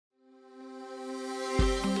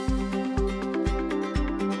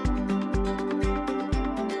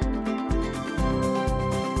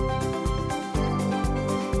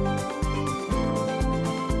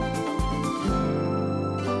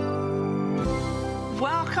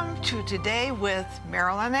Welcome to Today with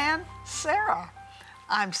Marilyn and Sarah.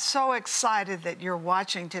 I'm so excited that you're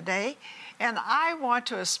watching today, and I want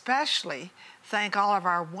to especially thank all of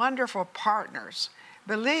our wonderful partners.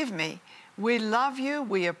 Believe me, we love you,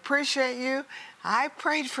 we appreciate you. I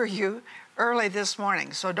prayed for you early this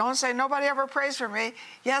morning, so don't say nobody ever prays for me.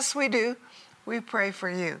 Yes, we do. We pray for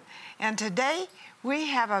you. And today we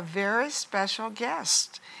have a very special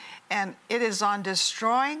guest, and it is on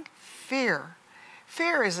destroying fear.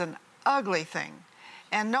 Fear is an ugly thing,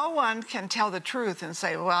 and no one can tell the truth and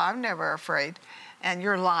say, well, I'm never afraid, and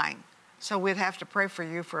you're lying. So we'd have to pray for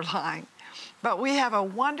you for lying. But we have a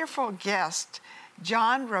wonderful guest,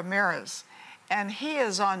 John Ramirez, and he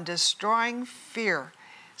is on destroying fear.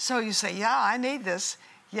 So you say, yeah, I need this.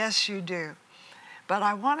 Yes, you do. But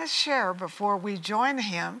I want to share before we join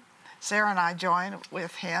him, Sarah and I join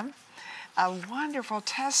with him, a wonderful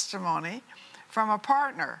testimony from a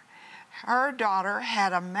partner. Her daughter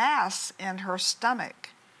had a mass in her stomach,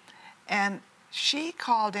 and she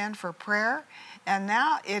called in for prayer, and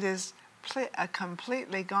now it is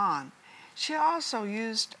completely gone. She also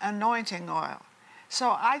used anointing oil.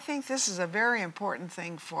 So I think this is a very important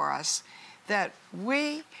thing for us, that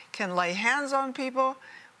we can lay hands on people,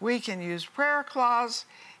 we can use prayer cloths.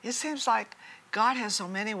 It seems like God has so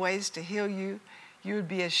many ways to heal you, you would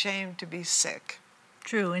be ashamed to be sick.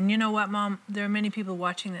 True. And you know what, Mom? There are many people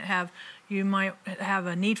watching that you might have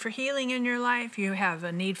a need for healing in your life. You have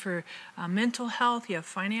a need for mental health. You have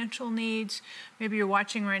financial needs. Maybe you're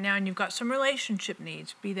watching right now and you've got some relationship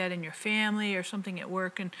needs, be that in your family or something at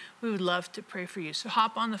work, and we would love to pray for you. So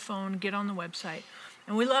hop on the phone, get on the website.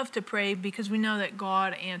 And we love to pray because we know that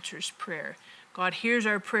God answers prayer. God hears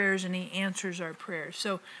our prayers and He answers our prayers.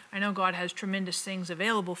 So I know God has tremendous things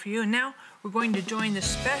available for you. And now we're going to join the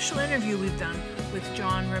special interview we've done with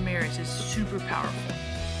John Ramirez. It's super powerful.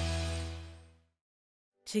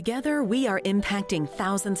 Together, we are impacting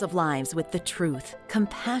thousands of lives with the truth,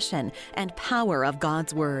 compassion, and power of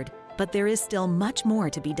God's Word. But there is still much more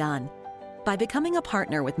to be done. By becoming a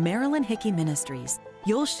partner with Marilyn Hickey Ministries,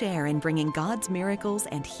 you'll share in bringing God's miracles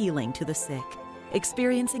and healing to the sick,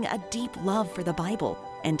 experiencing a deep love for the Bible,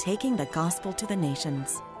 and taking the gospel to the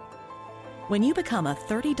nations. When you become a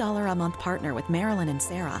 $30 a month partner with Marilyn and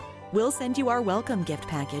Sarah, we'll send you our welcome gift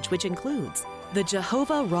package, which includes the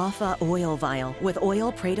Jehovah Rapha oil vial with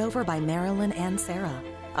oil prayed over by Marilyn and Sarah,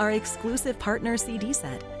 our exclusive partner CD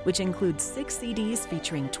set, which includes 6 CDs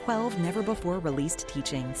featuring 12 never-before-released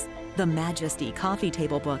teachings, the Majesty coffee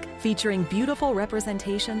table book featuring beautiful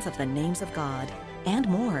representations of the names of God, and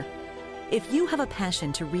more. If you have a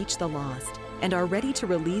passion to reach the lost and are ready to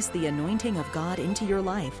release the anointing of God into your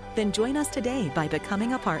life, then join us today by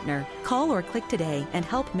becoming a partner. Call or click today and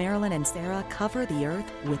help Marilyn and Sarah cover the earth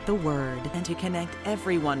with the Word and to connect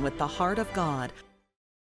everyone with the heart of God.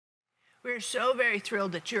 We're so very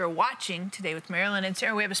thrilled that you're watching Today with Marilyn and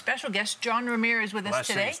Sarah. We have a special guest, John Ramirez, with us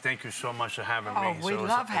today. Thank you so much for having me. Oh, we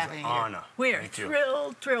love having you. It's an honor. We are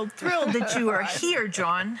thrilled that you are here,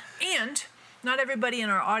 John. And not everybody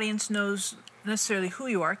in our audience knows necessarily who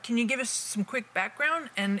you are. Can you give us some quick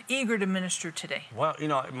background? And eager to minister today. Well, you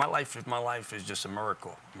know, my life is just a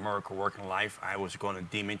miracle working life. I was going to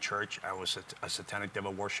demon church. I was a satanic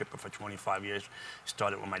devil worshiper for 25 years.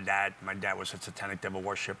 Started with my dad. My dad was a satanic devil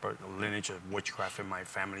worshiper, a lineage of witchcraft in my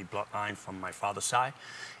family bloodline from my father's side.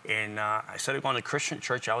 And I started going to Christian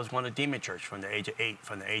church. I was going to demon church from the age of 8.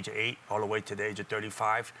 From the age of 8 all the way to the age of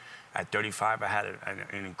 35. At 35, I had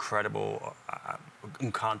an incredible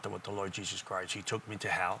encounter with the Lord Jesus Christ. He took me to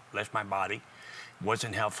hell, left my body, was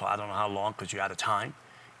in hell for I don't know how long because you're out of time.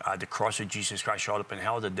 The cross of Jesus Christ showed up in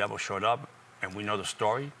hell. The devil showed up, and we know the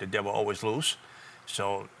story. The devil always loses.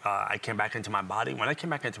 So I came back into my body. When I came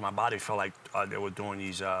back into my body, I felt like they were doing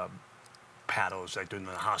these paddles, like doing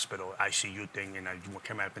the hospital ICU thing, and I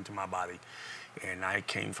came back into my body. And I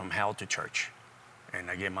came from hell to church, and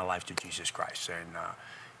I gave my life to Jesus Christ. And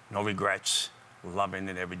no regrets, loving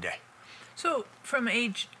it every day. So from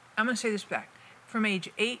age, I'm going to say this back, from age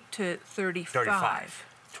 8 to 35.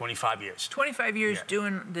 25 years. 25 years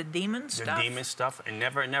doing the demon stuff? The demon stuff, and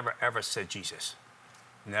never, ever said Jesus.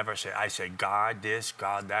 Never said, I said God this,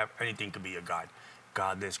 God that, anything could be a God.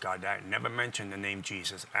 God this, God that. Never mentioned the name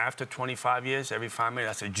Jesus. After 25 years, every 5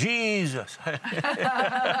 minutes, I said, Jesus. Nice.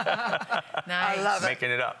 I love it.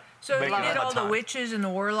 Making it up. So you did all the witches and the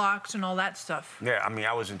warlocks and all that stuff? Yeah, I mean,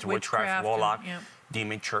 I was into witchcraft, warlock,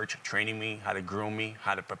 demon church, training me, how to groom me,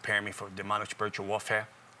 how to prepare me for demonic spiritual warfare,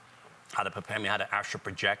 how to prepare me how to astral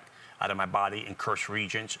project out of my body in cursed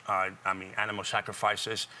regions. Animal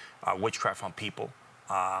sacrifices, witchcraft on people,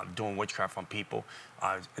 doing witchcraft on people,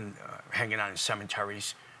 hanging out in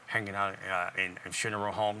cemeteries, hanging out in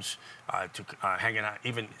funeral homes, hanging out,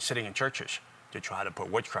 even sitting in churches to try to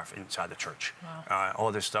put witchcraft inside the church. Wow.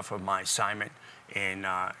 All this stuff was my assignment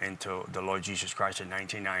into the Lord Jesus Christ in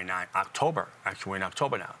 1999. October, actually in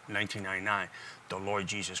October now, 1999, the Lord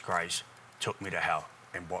Jesus Christ took me to hell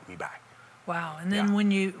and brought me back. Wow. And then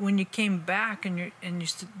when you came back and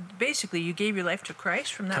basically you gave your life to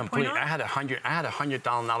Christ from that Completely. point on? I had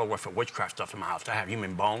 $100,000 worth of witchcraft stuff in my house. I have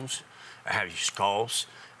human bones. I have skulls.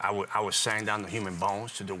 I was sanding down the human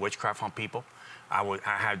bones to do witchcraft on people. I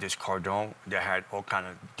had this cordon that had all kind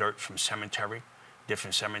of dirt from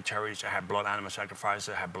different cemeteries. I had blood animal sacrifices.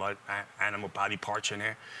 I had blood animal body parts in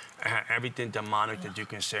there. I had everything demonic that you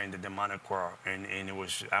can say in the demonic world. And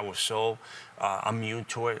I was so immune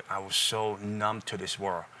to it. I was so numb to this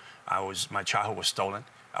world. My childhood was stolen.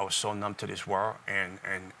 I was so numb to this world. And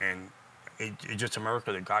it's just a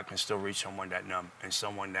miracle that God can still reach someone that numb and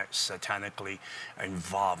someone that's satanically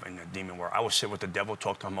involved in the demon world. I would sit with the devil,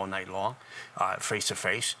 talk to him all night long, face to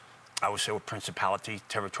face. I would sit with principality,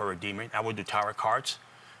 territory, demon. I would do tarot cards.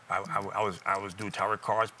 I would do tarot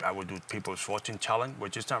cards. I would do people's fortune telling,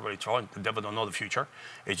 which is not really telling. The devil don't know the future.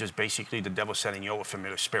 It's just basically the devil setting you up with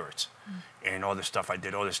familiar spirits. And all this stuff. I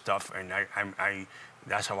did all this stuff, and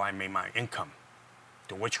that's how I made my income,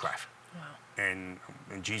 the witchcraft. Wow. And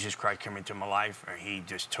Jesus Christ came into my life, and he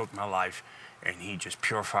just took my life, and he just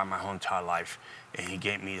purified my whole entire life, and he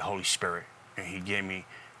gave me the Holy Spirit, and he gave me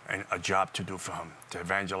a job to do for him, to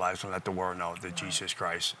evangelize and let the world know that Jesus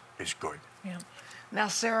Christ is good. Yeah. Now,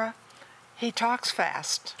 Sarah, he talks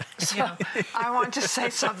fast. So I want to say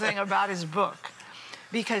something about his book,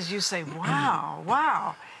 because you say,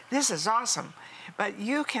 wow, this is awesome. But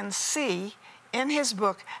you can see in his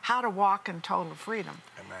book how to walk in total freedom.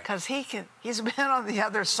 Because he's been on the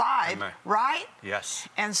other side, Amen. Right? Yes.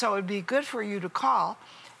 And so it'd be good for you to call,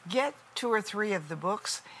 get 2 or 3 of the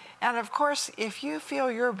books. And of course, if you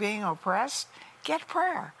feel you're being oppressed, get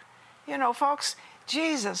prayer. You know, folks,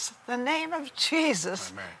 Jesus, the name of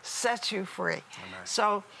Jesus, Amen. sets you free. Amen.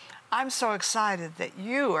 So I'm so excited that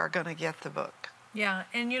you are going to get the book. Yeah,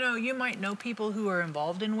 and you might know people who are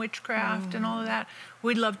involved in witchcraft and all of that.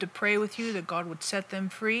 We'd love to pray with you that God would set them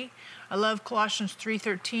free. I love Colossians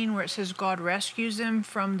 3:13, where it says God rescues them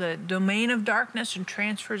from the domain of darkness and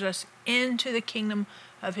transfers us into the kingdom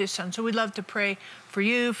of his Son. So we'd love to pray for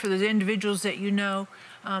you, for the individuals that you know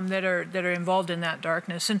that are involved in that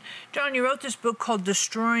darkness. And John, you wrote this book called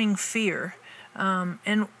Destroying Fear.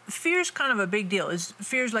 And fear is kind of a big deal.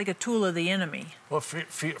 Fear is like a tool of the enemy. Well,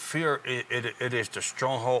 fear it is the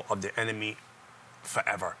stronghold of the enemy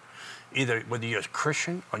forever. Either whether you're a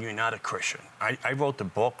Christian or you're not a Christian. I wrote the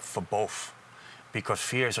book for both, because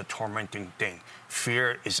fear is a tormenting thing.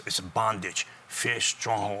 Fear is a bondage. Fear is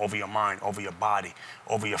stronghold over your mind, over your body,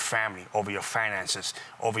 over your family, over your finances,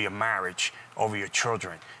 over your marriage, over your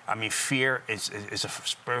children. I mean, fear is a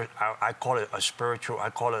spirit. I call it a spiritual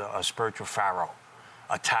pharaoh,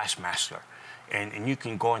 a taskmaster. And you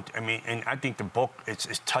can go into, and I think the book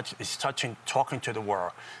is touching, talking to the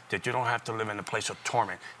world that you don't have to live in a place of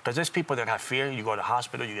torment. Because there's people that have fear. You go to the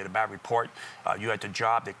hospital, you get a bad report. You at the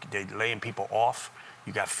job, they're laying people off.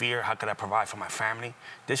 You got fear. How could I provide for my family?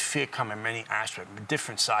 This fear comes in many aspects,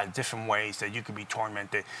 different sides, different ways that you could be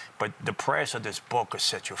tormented. But the prayers of this book will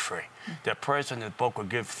set you free. The prayers in this book will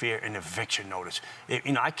give fear an eviction notice.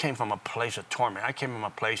 I came from a place of torment. I came from a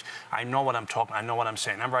place. I know what I'm talking. I know what I'm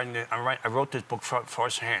saying. I wrote this book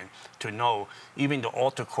firsthand to know even the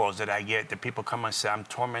altar calls that I get. That people come and say, "I'm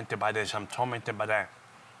tormented by this. I'm tormented by that."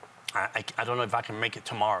 I don't know if I can make it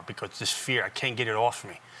tomorrow because this fear, I can't get it off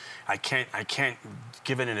me. I can't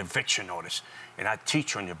give it an eviction notice. And I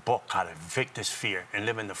teach you in your book how to evict this fear and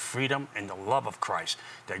live in the freedom and the love of Christ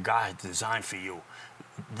that God has designed for you.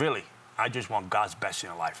 Really, I just want God's best in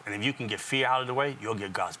your life. And if you can get fear out of the way, you'll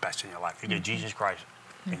get God's best in your life. You get Jesus Christ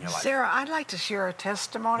in your life. Sarah, I'd like to share a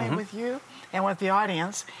testimony with you and with the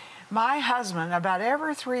audience. My husband, about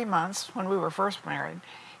every 3 months when we were first married,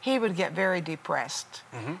 he would get very depressed.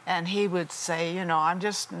 And he would say, I'm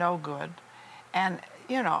just no good. And,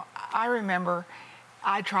 I remember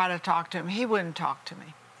I tried to talk to him. He wouldn't talk to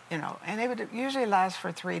me, and it would usually last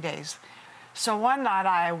for 3 days. So one night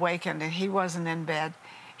I awakened and he wasn't in bed.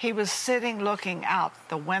 He was sitting looking out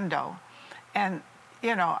the window. And,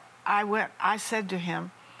 I said to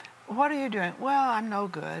him, "What are you doing?" "Well, I'm no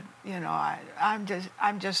good.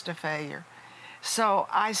 I'm just a failure." So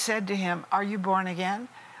I said to him, "Are you born again?"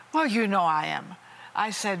 "Well, I am." I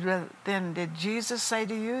said, "Well, then did Jesus say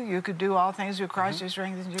to you, you could do all things through Christ who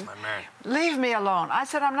strengthens you?" Amen. "Leave me alone." I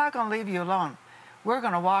said, "I'm not going to leave you alone. We're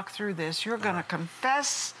going to walk through this. You're going to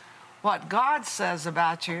confess what God says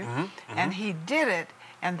about you." And he did it.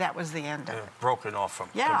 and that was the end of it. Broken off from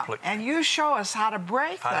Yeah, completely. and you show us how to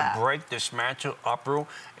break that. How to break, dismantle, uproot,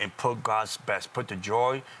 and put God's best. Put the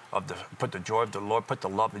joy of the Lord, put the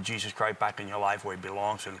love of Jesus Christ back in your life where it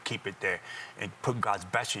belongs, and keep it there. And put God's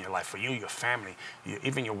best in your life for you, your family,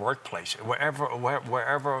 even your workplace,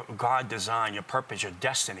 wherever God designed your purpose, your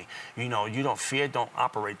destiny. You don't fear, don't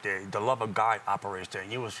operate there. The love of God operates there.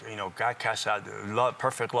 And God casts out love.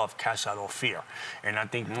 Perfect love casts out all fear. And I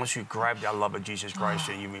think once you grab that love of Jesus Christ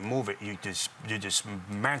and you remove it, you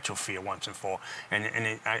dismantle fear once and for all.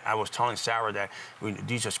 And I was telling Sarah that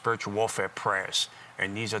these are spiritual warfare prayers.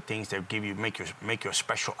 And these are things that make you a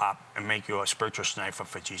special op and make you a spiritual sniper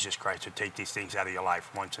for Jesus Christ to take these things out of your life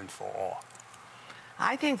once and for all.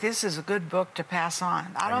 I think this is a good book to pass on.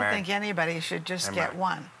 I don't think anybody should just get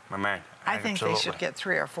one. Amen. I think they should get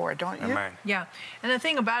 3 or 4, don't you? Amen. Yeah, and the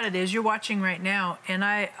thing about it is you're watching right now, and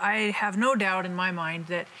I have no doubt in my mind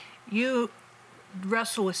that you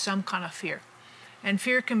wrestle with some kind of fear. And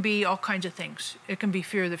fear can be all kinds of things. It can be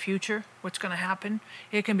fear of the future, what's going to happen.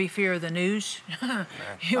 It can be fear of the news.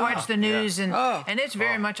 You watch the news, and it's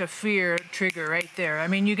very much a fear trigger right there. I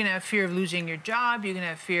mean, you can have fear of losing your job. You can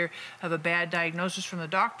have fear of a bad diagnosis from the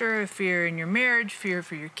doctor, fear in your marriage, fear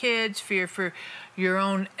for your kids, fear for your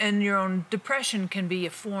own depression can be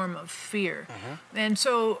a form of fear. And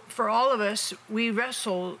so for all of us, we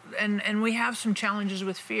wrestle and we have some challenges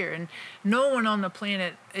with fear. And no one on the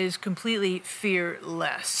planet is completely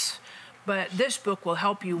fearless. But this book will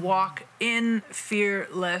help you walk in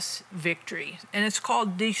fearless victory. And it's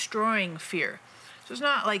called Destroying Fear. So it's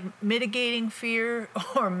not like mitigating fear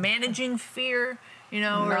or managing fear,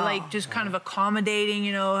 or like just kind of accommodating,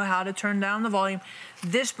 how to turn down the volume.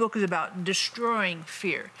 This book is about destroying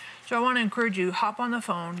fear. So I want to encourage you, hop on the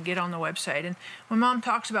phone, get on the website. And when Mom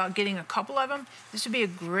talks about getting a couple of them, this would be a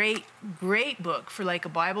great, great book for like a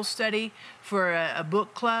Bible study, for a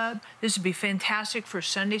book club. This would be fantastic for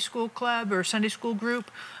Sunday school club or Sunday school group.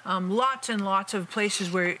 Lots and lots of places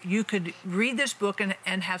where you could read this book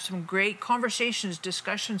and have some great conversations,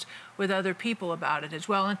 discussions with other people about it as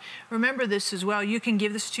well. And remember this as well, you can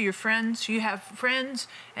give this to your friends. You have friends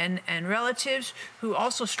and relatives who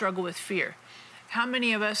also struggle with fear. How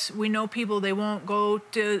many of us, we know people, they won't go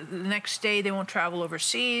to the next day, they won't travel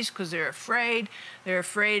overseas because they're afraid. They're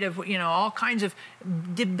afraid of, all kinds of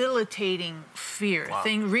debilitating fear.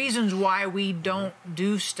 Reasons why we don't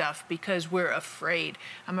do stuff because we're afraid.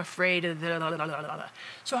 I'm afraid of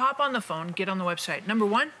So hop on the phone, get on the website. Number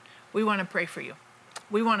 1, we want to pray for you.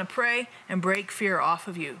 We want to pray and break fear off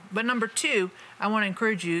of you. But number 2, I want to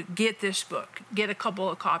encourage you, get this book. Get a couple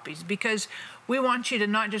of copies because we want you to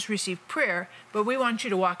not just receive prayer, but we want you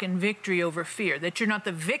to walk in victory over fear. That you're not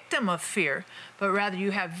the victim of fear, but rather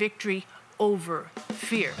you have victory over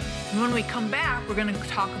fear. And when we come back, we're going to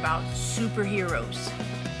talk about superheroes.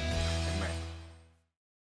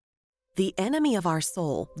 The enemy of our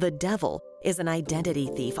soul, the devil, is an identity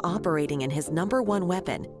thief operating in his number one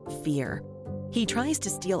weapon, fear. He tries to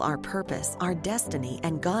steal our purpose, our destiny,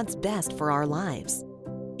 and God's best for our lives.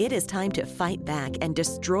 It is time to fight back and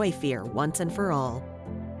destroy fear once and for all.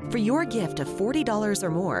 For your gift of $40 or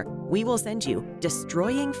more, we will send you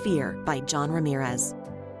Destroying Fear by John Ramirez.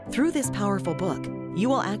 Through this powerful book, you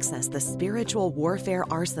will access the spiritual warfare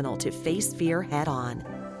arsenal to face fear head-on.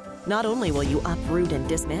 Not only will you uproot and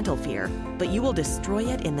dismantle fear, but you will destroy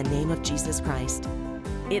it in the name of Jesus Christ.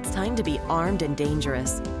 It's time to be armed and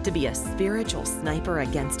dangerous, to be a spiritual sniper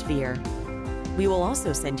against fear. We will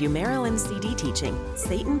also send you Marilyn's CD teaching,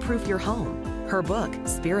 Satan Proof Your Home, her book,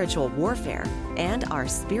 Spiritual Warfare, and our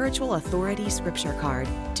Spiritual Authority Scripture card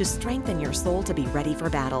to strengthen your soul to be ready for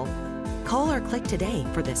battle. Call or click today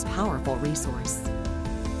for this powerful resource.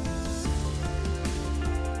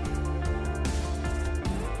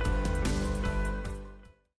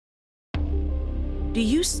 Do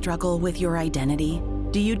you struggle with your identity?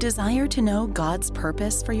 Do you desire to know God's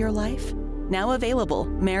purpose for your life? Now available,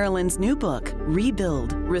 Marilyn's new book,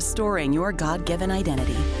 Rebuild, Restoring Your God-Given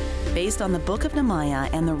Identity. Based on the Book of Nehemiah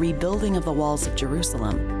and the rebuilding of the walls of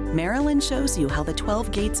Jerusalem, Marilyn shows you how the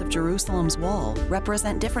 12 gates of Jerusalem's wall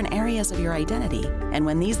represent different areas of your identity and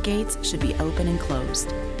when these gates should be open and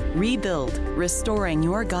closed. Rebuild, Restoring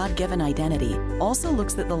Your God-Given Identity also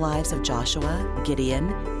looks at the lives of Joshua,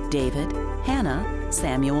 Gideon, David, Hannah,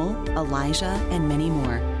 Samuel, Elijah, and many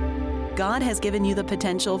more. God has given you the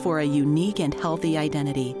potential for a unique and healthy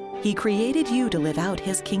identity. He created you to live out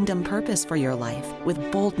His kingdom purpose for your life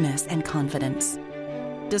with boldness and confidence.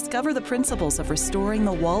 Discover the principles of restoring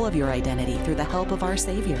the wall of your identity through the help of our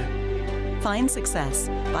Savior. Find success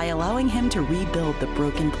by allowing Him to rebuild the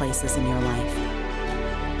broken places in your life.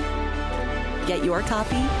 Get your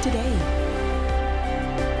copy today.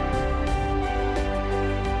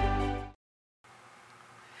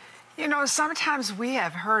 know, sometimes we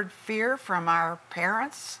have heard fear from our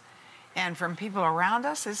parents and from people around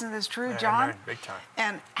us. Isn't this true, John? Amen. Big time.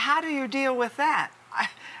 And how do you deal with that?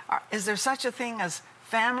 Is there such a thing as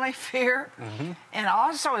family fear? Mm-hmm. And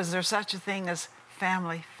also, is there such a thing as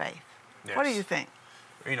family faith? Yes. What do you think?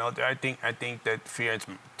 You know, I think that fear is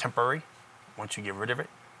temporary. Once you get rid of it,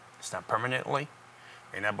 it's not permanently.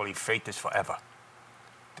 And I believe faith is forever.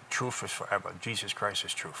 The truth is forever. Jesus Christ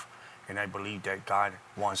is truth. And I believe that God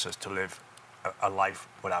wants us to live a life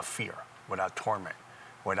without fear, without torment,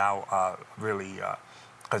 without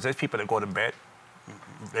because there's people that go to bed,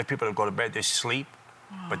 they sleep,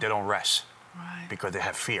 but they don't rest because they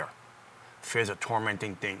have fear. Fear is a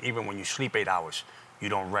tormenting thing. Even when you sleep 8 hours, you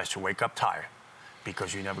don't rest. You wake up tired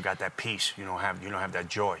because you never got that peace. You don't have that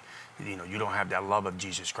joy. You don't have that love of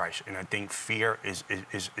Jesus Christ. And I think fear is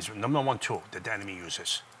number one tool that the enemy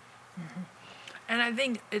uses. Mm-hmm. And I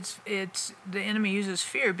think it's the enemy uses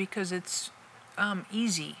fear because it's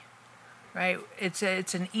easy, right? It's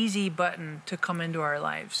an easy button to come into our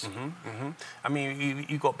lives. Mm-hmm, mm-hmm. I mean,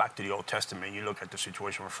 you go back to the Old Testament, you look at the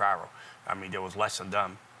situation with Pharaoh. I mean, there was less of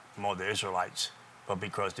them, more the Israelites, but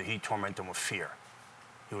because he tormented them with fear,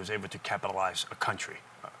 he was able to capitalize a country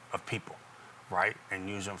of people, right, and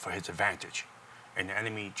use them for his advantage. And the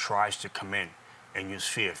enemy tries to come in and use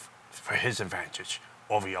fear for his advantage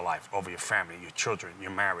over your life, over your family, your children,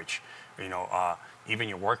 your marriage, even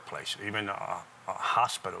your workplace, even a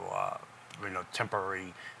hospital,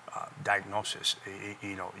 temporary diagnosis.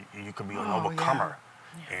 You could be an overcomer,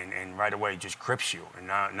 and right away it just grips you, and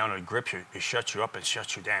not only grips you, it shuts you up and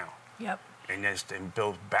shuts you down. Yep. And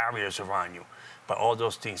builds barriers around you. But all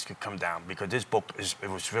those things could come down because this book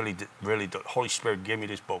was really the Holy Spirit gave me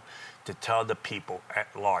this book to tell the people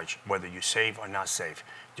at large, whether you're saved or not saved,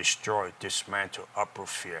 destroy, dismantle, uproot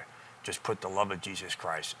fear. Just put the love of Jesus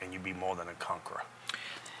Christ and you'll be more than a conqueror.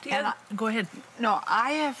 Go ahead. No,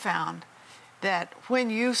 I have found that when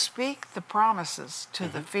you speak the promises to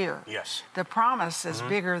the fear, yes, the promise is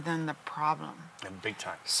bigger than the problem. And big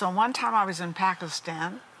time. So one time I was in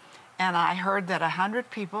Pakistan, and I heard that 100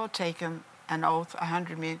 people had taken an oath,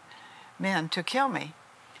 100 men, to kill me.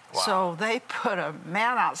 Wow. So they put a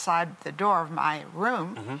man outside the door of my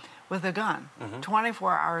room with a gun,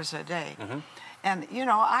 24 hours a day. And,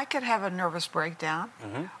 I could have a nervous breakdown,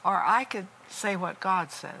 or I could say what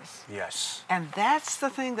God says. Yes. And that's the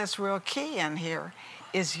thing that's real key in here,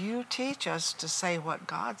 is you teach us to say what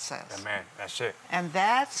God says. Amen. That's it. And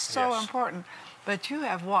that's so important. But you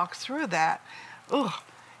have walked through that,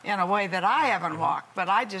 in a way that I haven't walked, but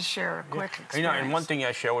I just share a quick experience. And one thing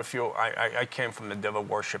I share with you, I came from the devil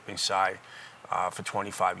worshiping side for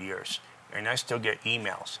 25 years, and I still get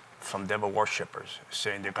emails from devil worshipers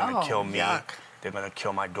saying they're going to kill me, they're going to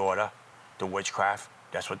kill my daughter, the witchcraft.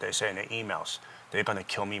 That's what they say in their emails. They're going to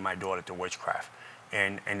kill me, my daughter, the witchcraft.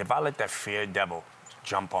 And if I let that fear devil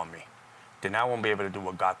jump on me, then I won't be able to do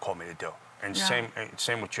what God called me to do. And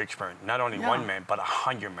same with your experience. Not only one man, but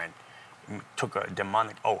 100 men took a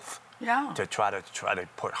demonic oath to try to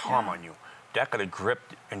put harm on you. That could have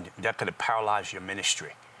gripped and that could have paralyzed your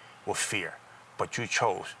ministry with fear. But you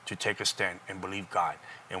chose to take a stand and believe God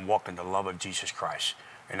and walk in the love of Jesus Christ.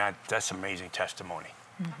 And that's amazing testimony.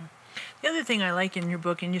 Mm-hmm. The other thing I like in your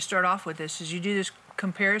book, and you start off with this, is you do this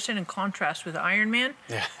comparison and contrast with Iron Man,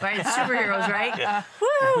 right? It's superheroes, right? Yeah.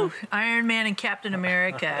 Woo! Iron Man and Captain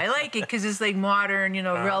America. I like it because it's like modern,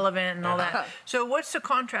 relevant and all that. So what's the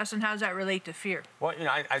contrast and how does that relate to fear? Well,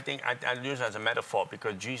 I think I use it as a metaphor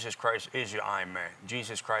because Jesus Christ is your Iron Man.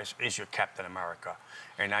 Jesus Christ is your Captain America.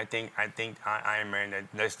 And I think Iron Man,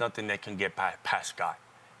 there's nothing that can get past God.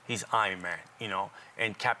 He's Iron Man,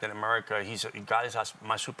 and Captain America, God is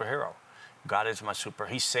my superhero. God is my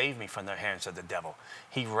He saved me from the hands of the devil.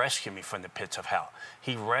 He rescued me from the pits of hell.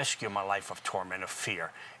 He rescued my life of torment, of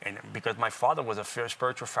fear. And because my father was a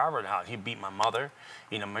spiritual Pharaoh in the house, he beat my mother.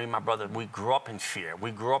 Me and my brother, we grew up in fear. We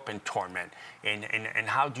grew up in torment. And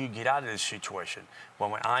how do you get out of this situation? Well,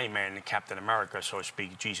 when Iron Man and Captain America, so to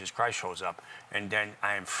speak, Jesus Christ shows up, and then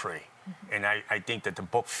I am free. And I think that the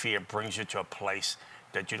book Fear brings you to a place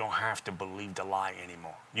that you don't have to believe the lie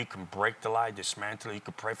anymore. You can break the lie, dismantle it. You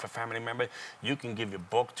can pray for family members. You can give your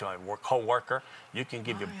book to a co-worker. You can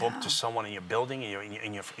give your book to someone in your building,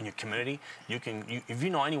 in your community. If you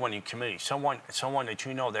know anyone in your community, someone that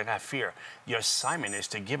you know that got fear, your assignment is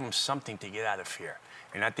to give them something to get out of fear.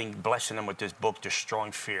 And I think blessing them with this book,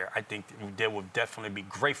 Destroying Fear, I think they will definitely be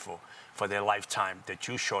grateful for their lifetime that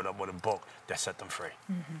you showed up with a book that set them free.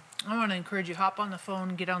 Mm-hmm. I want to encourage you, hop on the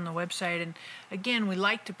phone, get on the website. And again, we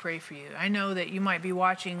like to pray for you. I know that you might be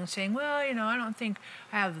watching and saying, well, I don't think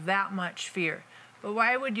I have that much fear. But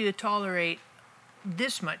why would you tolerate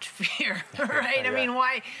this much fear, right? I mean,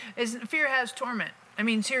 why? Fear has torment. I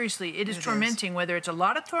mean, seriously, it is tormenting. Whether it's a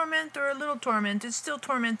lot of torment or a little torment, it's still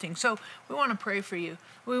tormenting. So we want to pray for you.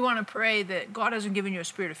 We want to pray that God hasn't given you a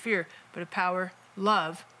spirit of fear, but of power,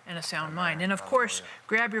 love, and a sound mind. And of course,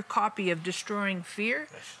 grab your copy of Destroying Fear.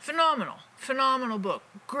 Phenomenal book.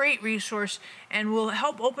 Great resource, and will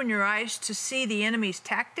help open your eyes to see the enemy's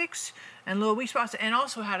tactics and little weak spots, and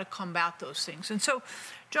also how to combat those things. And so,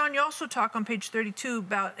 John, you also talk on page 32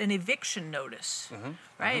 about an eviction notice,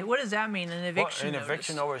 right? What does that mean, an eviction notice? An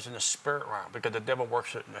eviction notice is in the spirit realm, because the devil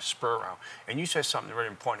works in the spirit realm. And you said something very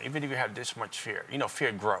important. Even if you have this much fear,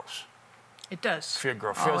 fear grows. It does. Fear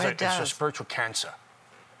grows. It's a spiritual cancer.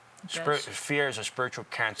 Fear is a spiritual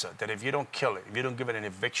cancer that if you don't kill it, if you don't give it an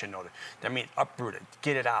eviction notice, that means uproot it,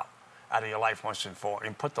 get it out of your life once and for all,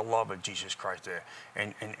 and put the love of Jesus Christ there.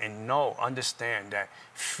 And understand that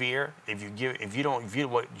fear, you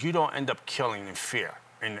don't end up killing in fear,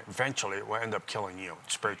 and eventually it will end up killing you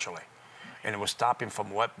spiritually. And it will stop him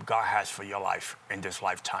from what God has for your life in this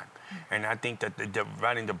lifetime. And I think that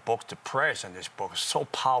writing the book, the prayers in this book is so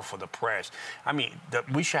powerful, the prayers. I mean,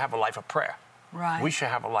 we should have a life of prayer. Right. We should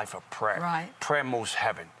have a life of prayer. Right. Prayer moves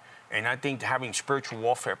heaven. And I think having spiritual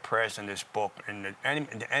warfare prayers in this book, and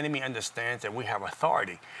the enemy understands that we have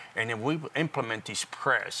authority. And then we implement these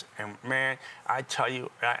prayers. And man, I tell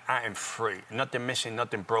you, I am free. Nothing missing,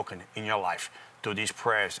 nothing broken in your life through these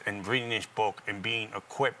prayers and reading this book and being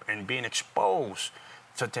equipped and being exposed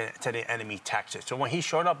to the enemy tactics. So when he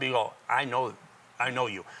showed up, he go, I know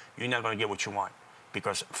you. You're not going to get what you want,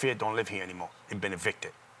 because fear don't live here anymore. It's been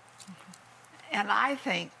evicted. And I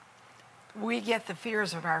think we get the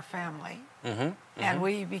fears of our family, and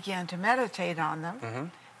we begin to meditate on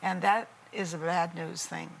them, and that is a bad news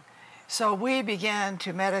thing. So we began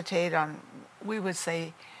to meditate on, we would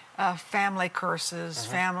say, family curses,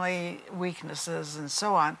 family weaknesses, and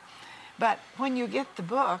so on. But when you get the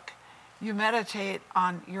book, you meditate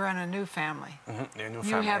on you're in a new family.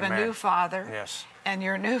 You have a new father, and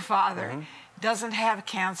your new father doesn't have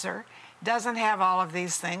cancer, doesn't have all of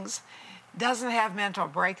these things, doesn't have mental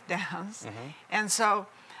breakdowns. And so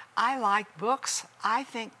I like books. I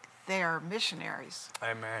think they are missionaries.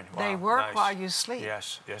 Amen. Wow, they work nice. while you sleep.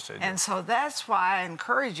 Yes, they do. And so that's why I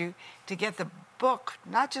encourage you to get the book,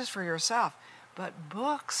 not just for yourself, but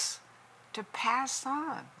books to pass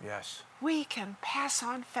on. Yes. We can pass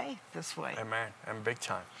on faith this way. Amen. And big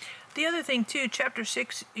time. The other thing, too, chapter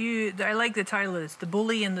 6, I like the title of this, The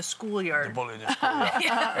Bully in the Schoolyard. The Bully in the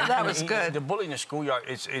Schoolyard. That was good. The bully in the schoolyard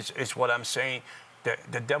is what I'm saying.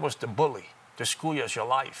 The devil's the bully. The schoolyard is your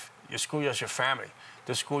life. Your schoolyard is your family.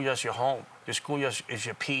 The schoolyard is your home. Your schoolyard is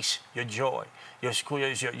your peace, your joy. Your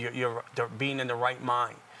schoolyard is your being in the right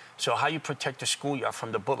mind. So how you protect the schoolyard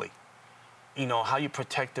from the bully? How you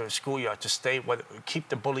protect the schoolyard to keep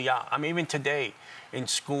the bully out. I mean, even today in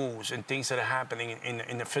schools and things that are happening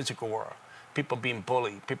in the physical world, people being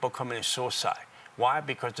bullied, people committing suicide. Why?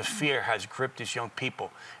 Because the fear has gripped these young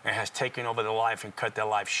people and has taken over their life and cut their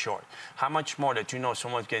life short. How much more that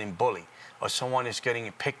someone's getting bullied or someone is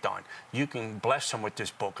getting picked on? You can bless them with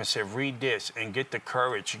this book and say, read this and get the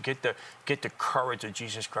courage, get the courage of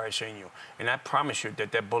Jesus Christ in you. And I promise you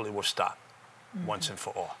that bully will stop once and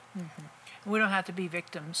for all. We don't have to be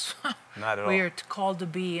victims. Not at all. We are called to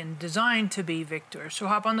be and designed to be victors. So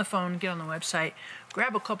hop on the phone, get on the website,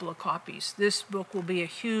 grab a couple of copies. This book will be a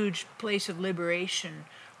huge place of liberation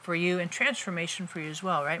for you and transformation for you as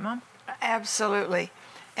well, right, Mom? Absolutely.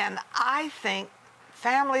 And I think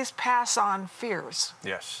families pass on fears.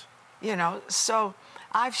 Yes. So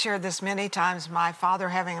I've shared this many times, my father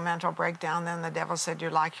having a mental breakdown, then the devil said, you're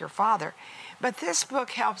like your father. But this book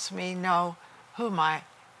helps me know who my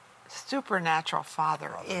supernatural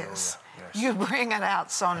father is. Yes. You bring it out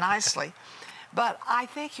so nicely. But I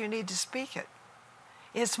think you need to speak it.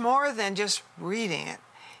 It's more than just reading it.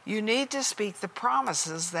 You need to speak the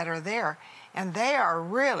promises that are there, and they are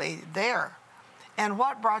really there. And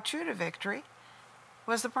what brought you to victory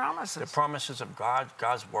was the promises. The promises of God,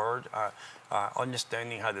 God's word,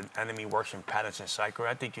 understanding how the enemy works in patterns and cycles.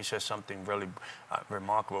 I think you said something really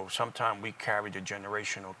remarkable. Sometimes we carry the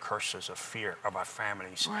generational curses of fear of our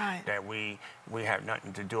families that we have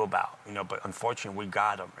nothing to do about, but unfortunately we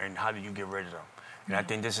got them. And how do you get rid of them? And I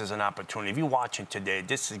think this is an opportunity. If you're watching today,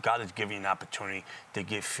 God is giving you an opportunity to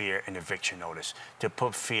give fear an eviction notice, to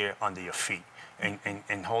put fear under your feet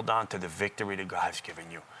and hold on to the victory that God has given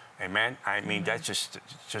you. Amen? I mean, that's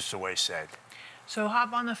just the way it's said. So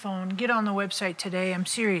hop on the phone, get on the website today. I'm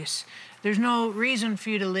serious. There's no reason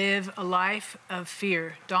for you to live a life of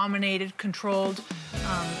fear, dominated, controlled,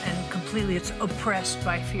 and completely oppressed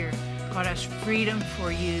by fear. God has freedom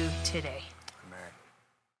for you today. Amen.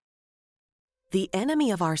 The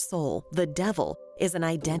enemy of our soul, the devil, is an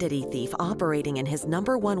identity thief operating in his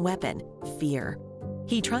number one weapon, fear.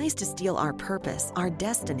 He tries to steal our purpose, our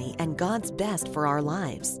destiny, and God's best for our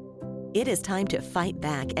lives. It is time to fight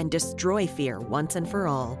back and destroy fear once and for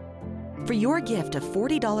all. For your gift of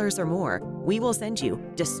 $40 or more, we will send you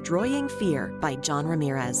Destroying Fear by John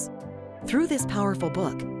Ramirez. Through this powerful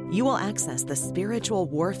book, you will access the spiritual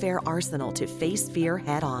warfare arsenal to face fear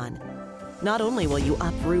head on. Not only will you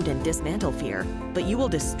uproot and dismantle fear, but you will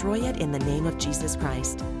destroy it in the name of Jesus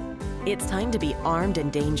Christ. It's time to be armed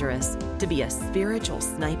and dangerous, to be a spiritual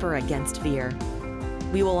sniper against fear.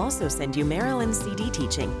 We will also send you Marilyn's CD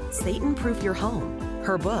teaching, Satan Proof Your Home,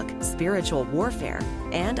 her book, Spiritual Warfare,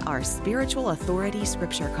 and our Spiritual Authority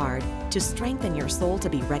Scripture card to strengthen your soul to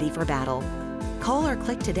be ready for battle. Call or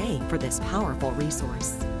click today for this powerful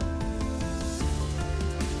resource.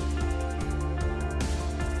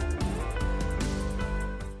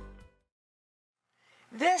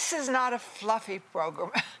 This is not a fluffy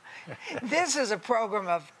program. This is a program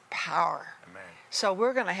of power. Amen. So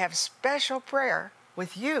we're going to have special prayer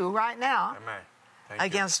with you right now. Amen.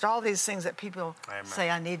 Against all these things that people Amen. say,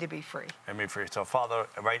 I need to be free. Amen. So, Father,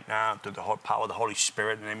 right now, through the whole power of the Holy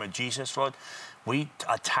Spirit, in the name of Jesus, Lord, we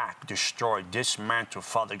attack, destroy, dismantle,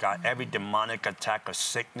 Father God, every demonic attack of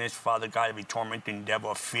sickness, Father God, every tormenting devil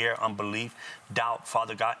of fear, unbelief, doubt,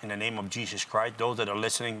 Father God, in the name of Jesus Christ. Those that are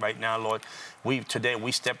listening right now, Lord, today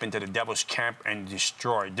we step into the devil's camp and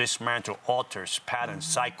destroy, dismantle altars, patterns,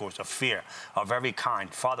 cycles of fear of every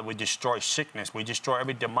kind. Father, we destroy sickness. We destroy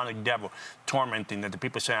every demonic devil tormenting that the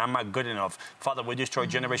people say, I'm not good enough. Father, we destroy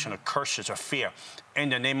generational curses of fear. In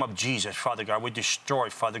the name of Jesus, Father God, we destroy,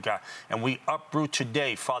 Father God, and we uproot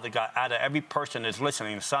today, Father God, out of every person that's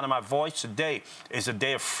listening, the sound of my voice. Today is a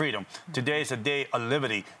day of freedom. Today is a day of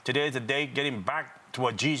liberty. Today is a day getting back to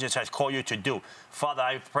what Jesus has called you to do. Father,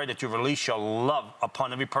 I pray that you release your love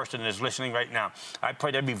upon every person that is listening right now. I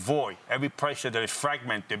pray that every void, every place that is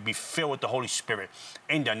fragmented, be filled with the Holy Spirit.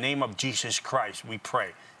 In the name of Jesus Christ, we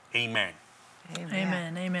pray. Amen.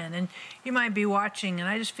 Amen, amen. And you might be watching, and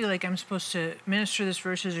I just feel like I'm supposed to minister this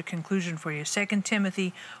verse as a conclusion for you. 2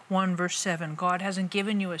 Timothy 1, verse 7. God hasn't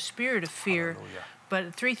given you a spirit of fear,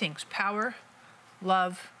 but three things: power,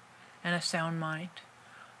 love, and a sound mind.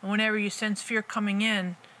 And whenever you sense fear coming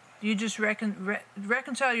in, you just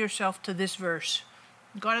reconcile yourself to this verse.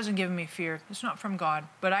 God hasn't given me fear. It's not from God,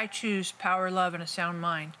 but I choose power, love, and a sound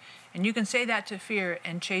mind. And you can say that to fear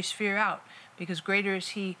and chase fear out, because greater is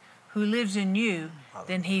He who lives in you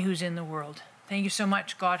than he who's in the world. Thank you so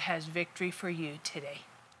much. God has victory for you today.